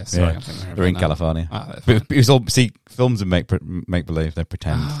 Oh, yeah, sorry. Yeah. I'm thinking They're in California. Oh, But it was all, see, films and make believe. They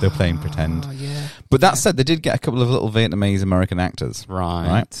pretend. They're playing pretend. Yeah. But that said, they did get a couple of little Vietnamese American actors.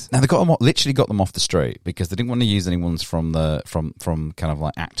 Right. Now they got them, literally got them off the street because they didn't want to use anyone's from kind of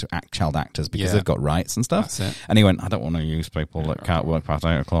like child actors because they've got rights and stuff. That's it. And he went, I don't want to use people that can't work past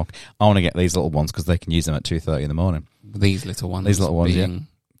 8 o'clock. I want to get these little ones because they can use them at 2:30 in the morning. These little ones. Yeah.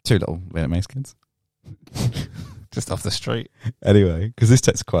 2 little Vietnamese kids. Just off the street. Anyway, because this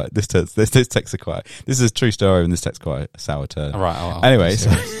takes this is a true story and this takes quite a sour turn. All right. Anyway,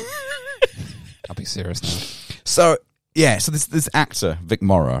 I'll be serious now. So this actor Vic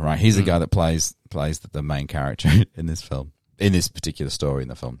Morrow, right? He's the guy that plays the main character in this film, in this particular story in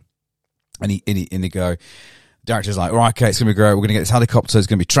the film. And he go, director's like, all right, okay, it's gonna be great. We're gonna get this helicopter. It's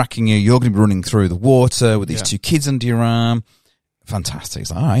gonna be tracking you. You're gonna be running through the water with these 2 kids under your arm. Fantastic.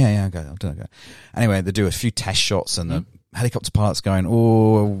 It's like, oh yeah, okay, I'll do it. Anyway, they do a few test shots and the helicopter pilot's going,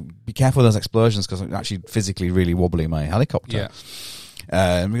 oh, be careful of those explosions because I'm actually physically really wobbling my helicopter. Yeah.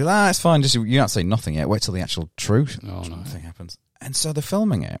 And we go, it's fine. Just you don't say nothing yet. Wait till the actual true thing happens. And so they're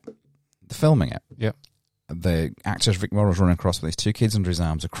filming it. Yep. The actor Vic Morrow's running across with his 2 kids under his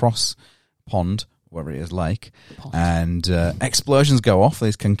arms across pond, wherever it is, lake, and explosions go off.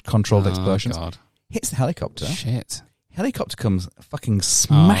 These controlled explosions. God. Hits the helicopter. Shit. Helicopter comes fucking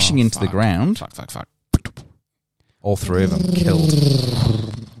smashing into the ground. Fuck. All 3 of them killed.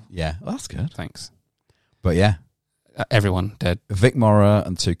 Yeah, well, that's good. Thanks. But yeah. Everyone dead. Vic Morrow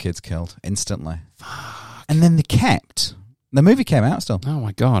and 2 kids killed instantly. Fuck. And then the movie came out still. Oh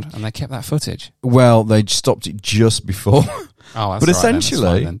my God. And they kept that footage? Well, they stopped it just before. Oh, that's but right,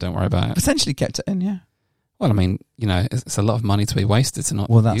 essentially, then don't worry about it. Essentially kept it in, yeah. Well, I mean, it's a lot of money to be wasted to not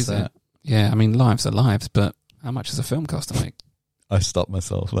use it. It. Yeah, I mean, lives are lives, but how much does a film cost to make? I stopped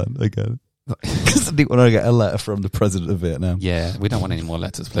myself then again. Because I didn't want to get a letter from the president of Vietnam. Yeah, we don't want any more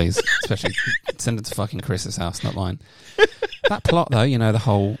letters, please. Especially send it to fucking Chris's house, not mine. That plot, though, the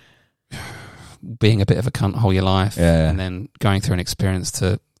whole being a bit of a cunt whole your life and then going through an experience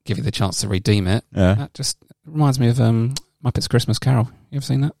to give you the chance to redeem it. Yeah. That just reminds me of Muppets Christmas Carol. You ever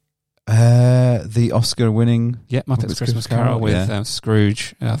seen that? The Oscar-winning... Yeah, Muppets Christmas Carol with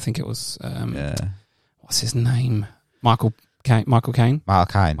Scrooge. I think it was... what's his name? Michael Caine. Michael Caine.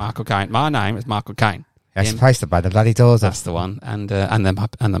 Michael Caine. My name is Michael Caine. Yes, placed by the bloody doors. That's the one. And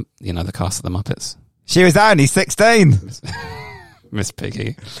the cast of the Muppets. She was only 16. Miss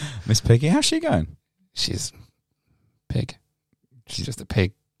Piggy. Miss Piggy, how's she going? She's pig. She's just a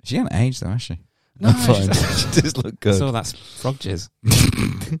pig. She hasn't aged though, has she? No, she does look good. So that's frog jizz.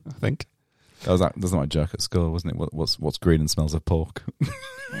 I think. That was my joke at school, wasn't it? What's green and smells of pork?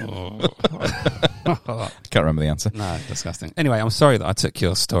 Oh. Can't remember the answer. No, disgusting. Anyway, I'm sorry that I took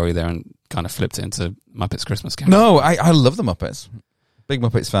your story there and kind of flipped it into Muppets Christmas Carol. No, I love the Muppets. Big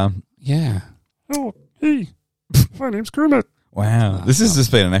Muppets fan. Yeah. Oh, hey, my name's Kermit. Wow. This has just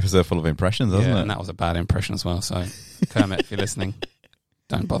been an episode full of impressions, hasn't it? And that was a bad impression as well. So, Kermit, if you're listening,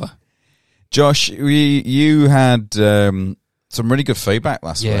 don't bother. Josh, you had... some really good feedback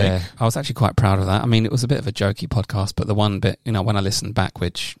last week. Yeah, I was actually quite proud of that. I mean, it was a bit of a jokey podcast, but the one bit, when I listened back,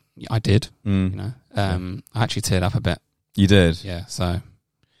 which I did, I actually teared up a bit. You did? Yeah, so.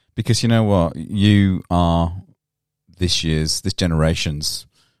 Because you know what? You are this generation's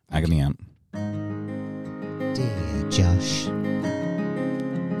agony aunt. Dear Josh,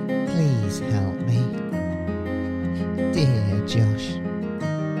 please help me. Dear Josh,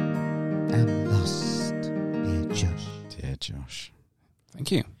 I'm lost. Dear Josh. Dear Josh.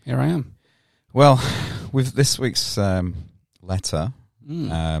 Thank you. Here I am. Well, with this week's letter, he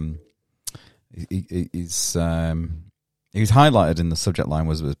was highlighted in the subject line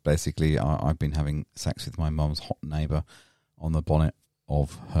was basically, I've been having sex with my mum's hot neighbour on the bonnet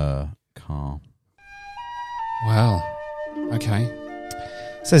of her car. Well, okay.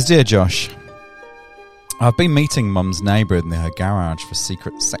 Says, Dear Josh, I've been meeting mum's neighbour in her garage for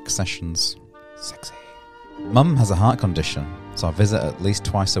secret sex sessions. Sexy. Mum has a heart condition, so I visit at least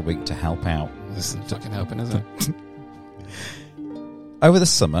twice a week to help out. This isn't fucking helping, is it? Over the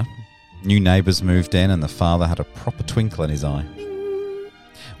summer, new neighbours moved in and the father had a proper twinkle in his eye.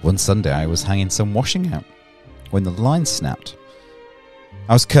 One Sunday I was hanging some washing out when the line snapped.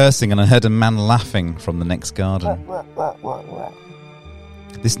 I was cursing and I heard a man laughing from the next garden.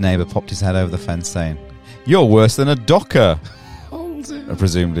 This neighbour popped his head over the fence saying, "You're worse than a docker,"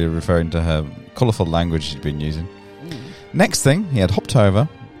 presumably referring to her colourful language she'd been using. Next thing, he had hopped over,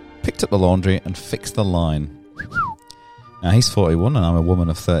 picked up the laundry and fixed the line. Now he's 41 and I'm a woman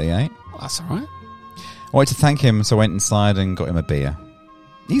of 38. Well, that's all right. I wanted to thank him, so I went inside and got him a beer.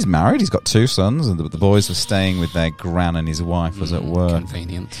 He's married. He's got 2 sons, and the boys were staying with their gran, and his wife was at work.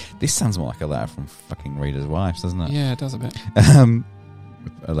 Convenient. This sounds more like a letter from fucking readers' wives, doesn't it? Yeah, it does a bit.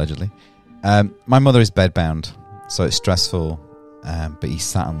 Allegedly. My mother is bedbound, so it's stressful, but he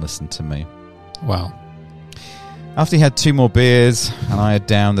sat and listened to me. Wow. After he had 2 more beers, and I had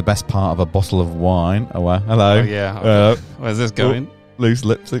down the best part of a bottle of wine. Oh, well, hello. Oh, yeah. Where's this going? Loose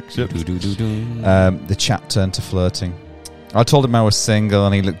lipstick shit. Do-do-do-do. The chat turned to flirting. I told him I was single,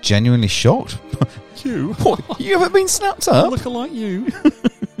 and he looked genuinely shocked. You? What? You haven't been snapped up? Look like you.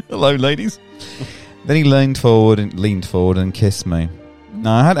 Hello, ladies. Then he leaned forward and kissed me.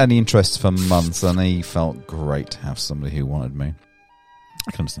 Now, I had any interest for months, and he felt great to have somebody who wanted me.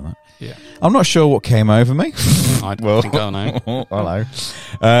 I can understand that. Yeah. I'm not sure what came over me. I think I know. Hello.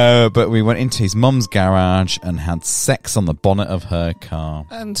 But we went into his mum's garage and had sex on the bonnet of her car.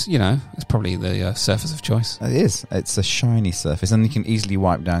 And, it's probably the surface of choice. It is. It's a shiny surface, and you can easily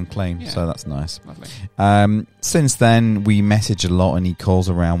wipe down clean, so that's nice. Lovely. Since then, we message a lot, and he calls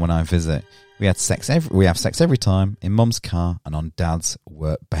around when I visit. We have sex every time in Mum's car and on Dad's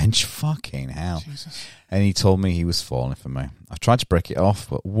workbench. Fucking hell! Jesus. And he told me he was falling for me. I've tried to break it off,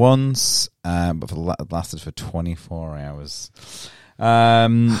 but once, it lasted for 24 hours.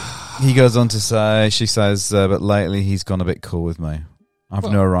 He goes on to say, she says, but lately he's gone a bit cool with me. I've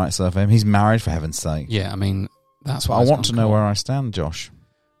no rights over him. He's married, for heaven's sake. Yeah, I mean, that's what I want to know where I stand, Josh.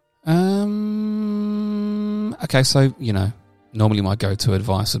 Okay, so normally my go-to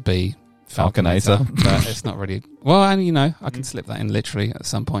advice would be Falconator, but it's not really. Well, and I can slip that in literally at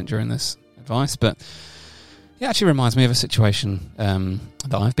some point during this advice, but it actually reminds me of a situation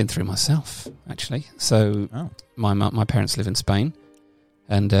that I've been through myself. Actually, so my parents live in Spain,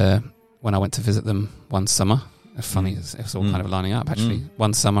 and when I went to visit them one summer, funny, it was all kind of lining up. Actually,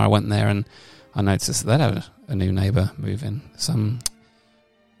 one summer I went there and I noticed that they had a new neighbour move in. His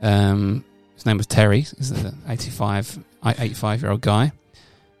name was Terry. He's an 85-year-old guy.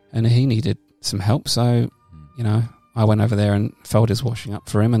 And he needed some help, so, I went over there and folded his washing up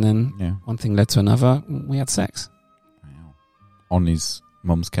for him, and then one thing led to another. We had sex. Wow. On his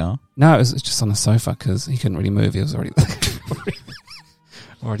mum's car? No, it was just on the sofa, because he couldn't really move. He was already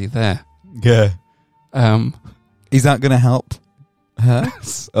there. Yeah. Is that going to help her?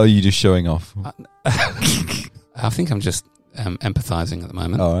 Or are you just showing off? I think I'm just empathising at the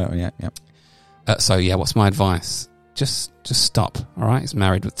moment. Oh, yeah. What's my advice? Just stop, all right? He's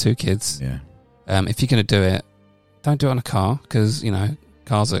married with 2 kids. Yeah. If you're going to do it, don't do it on a car, because,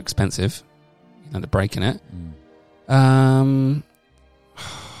 cars are expensive. They're breaking it. I'm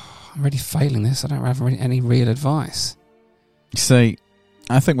really failing this. I don't have any real advice. You see,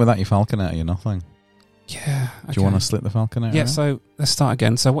 I think without your Falconator, you're nothing. Yeah. Okay. Do you want to slip the Falconator? Yeah, so let's start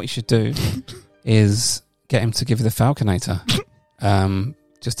again. So what you should do is get him to give you the Falconator.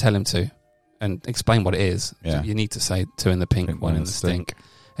 Just tell him to. And explain what it is. Yeah. You need to say 2 in the pink, 1 in the stink.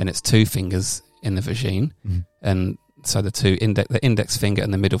 And it's 2 fingers in the vagine. And so the index finger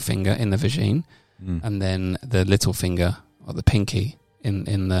and the middle finger in the vagine. And then the little finger or the pinky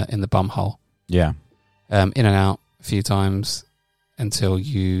in the bum hole. Yeah. In and out a few times until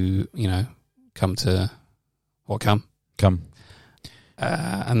you come to come.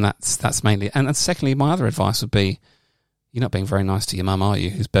 And that's mainly. And secondly, my other advice would be, you're not being very nice to your mum, are you,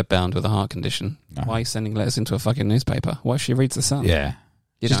 who's bedbound with a heart condition? No. Why are you sending letters into a fucking newspaper? What if she reads the Sun? Yeah.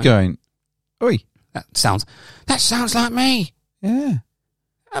 She's going, oi. That sounds like me. Yeah.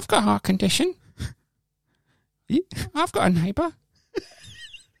 I've got a heart condition. I've got a neighbour.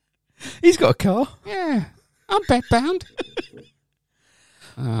 He's got a car. Yeah. I'm bedbound.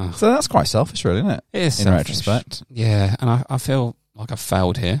 So that's quite selfish, really, isn't it? It is in selfish. retrospect. Yeah, and I feel like I've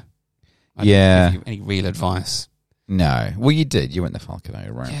failed here. I didn't give you any real advice. No. Well, you did. You went the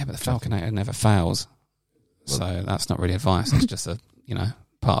Falconator, right? Yeah, but the Falconator never fails. So that's not really advice. It's just a,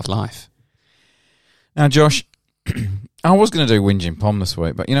 part of life. Now, Josh, I was going to do Whinging Pom this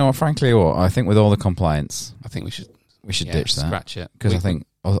week, but frankly, I think with all the complaints, I think we should ditch that. Scratch it. Because I think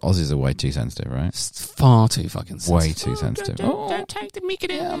Aussies are way too sensitive, right? It's far too fucking sensitive. Way too sensitive. Don't take the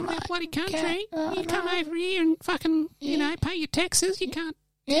mickey out of the bloody country. You come over here and fucking, pay your taxes. You can't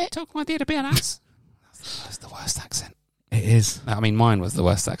talk like that about us. That's the worst accent. It is. I mean, mine was the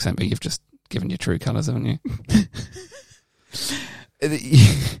worst accent, but you've just given your true colours, haven't you?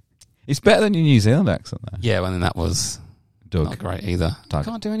 It's better than your New Zealand accent, though. Yeah, well, then that was not great either. Doug.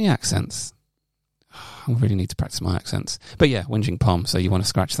 Can't do any accents. I really need to practice my accents. But yeah, whinging Pom. So you want to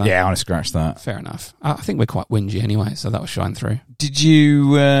scratch that? Yeah, I want to scratch that. Fair enough. I think we're quite whingy anyway, so that will shine through. Did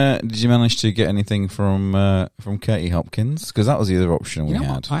you manage to get anything from Katie Hopkins? Because that was the other option we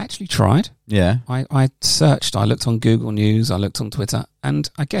had. I actually tried. Yeah. I searched. I looked on Google News. I looked on Twitter. And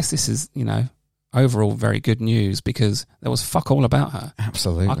I guess this is, overall very good news because there was fuck all about her.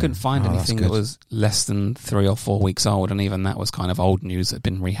 Absolutely. I couldn't find anything that was less than 3 or 4 weeks old, and even that was kind of old news that had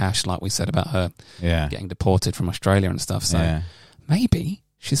been rehashed, like we said about her getting deported from Australia and stuff. So maybe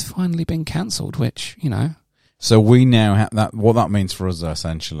she's finally been cancelled, which, So we now have that. What that means for us,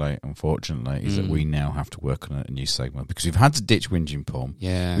 essentially, unfortunately, is that we now have to work on a new segment because we've had to ditch Whinging Pom.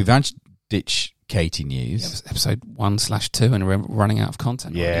 Yeah. We've had to ditch Katie News. Episode 1/2, and we're running out of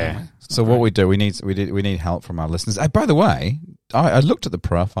content. Yeah. Right, so what we do, we need help from our listeners. By the way, I looked at the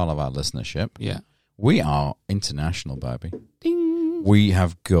profile of our listenership. Yeah. We are international, baby. Ding. We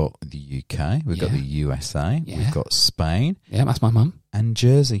have got the UK, we've got the USA, we've got Spain. Yeah, that's my mum. And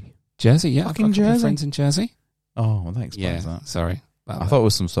Jersey. Jersey, yeah. Fucking I've got a couple of Jersey. friends in Jersey. Oh, well, that explains that. Sorry. I thought it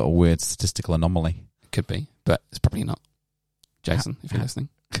was some sort of weird statistical anomaly. Could be, but it's probably not. Jason, if you're listening.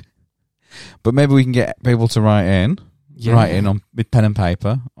 But maybe we can get people to write in with pen and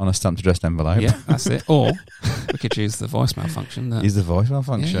paper on a stamped addressed envelope. Yeah, that's it. Or we could use the voicemail function. Use the voicemail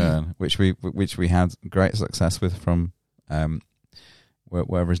function, which we had great success with from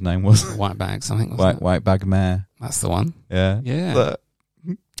wherever his name was. White Bags, I think. White Bag Mayor. That's the one. Yeah. Yeah.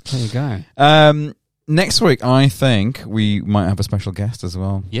 There you go. Next week, I think we might have a special guest as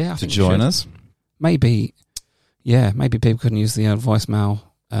well. Yeah, to join us. Maybe people couldn't use the voicemail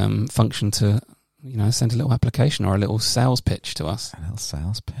function to, send a little application or a little sales pitch to us. A little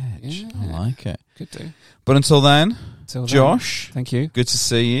sales pitch. Yeah. I like it. Could do. But until then, Josh, thank you. Good to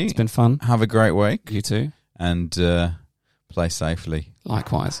see you. It's been fun. Have a great week. You too. And play safely.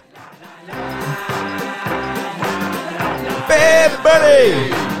 Likewise. Bear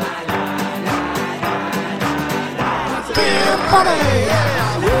Buddy!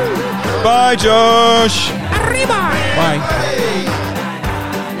 Bye, Josh. Arriba! Bye.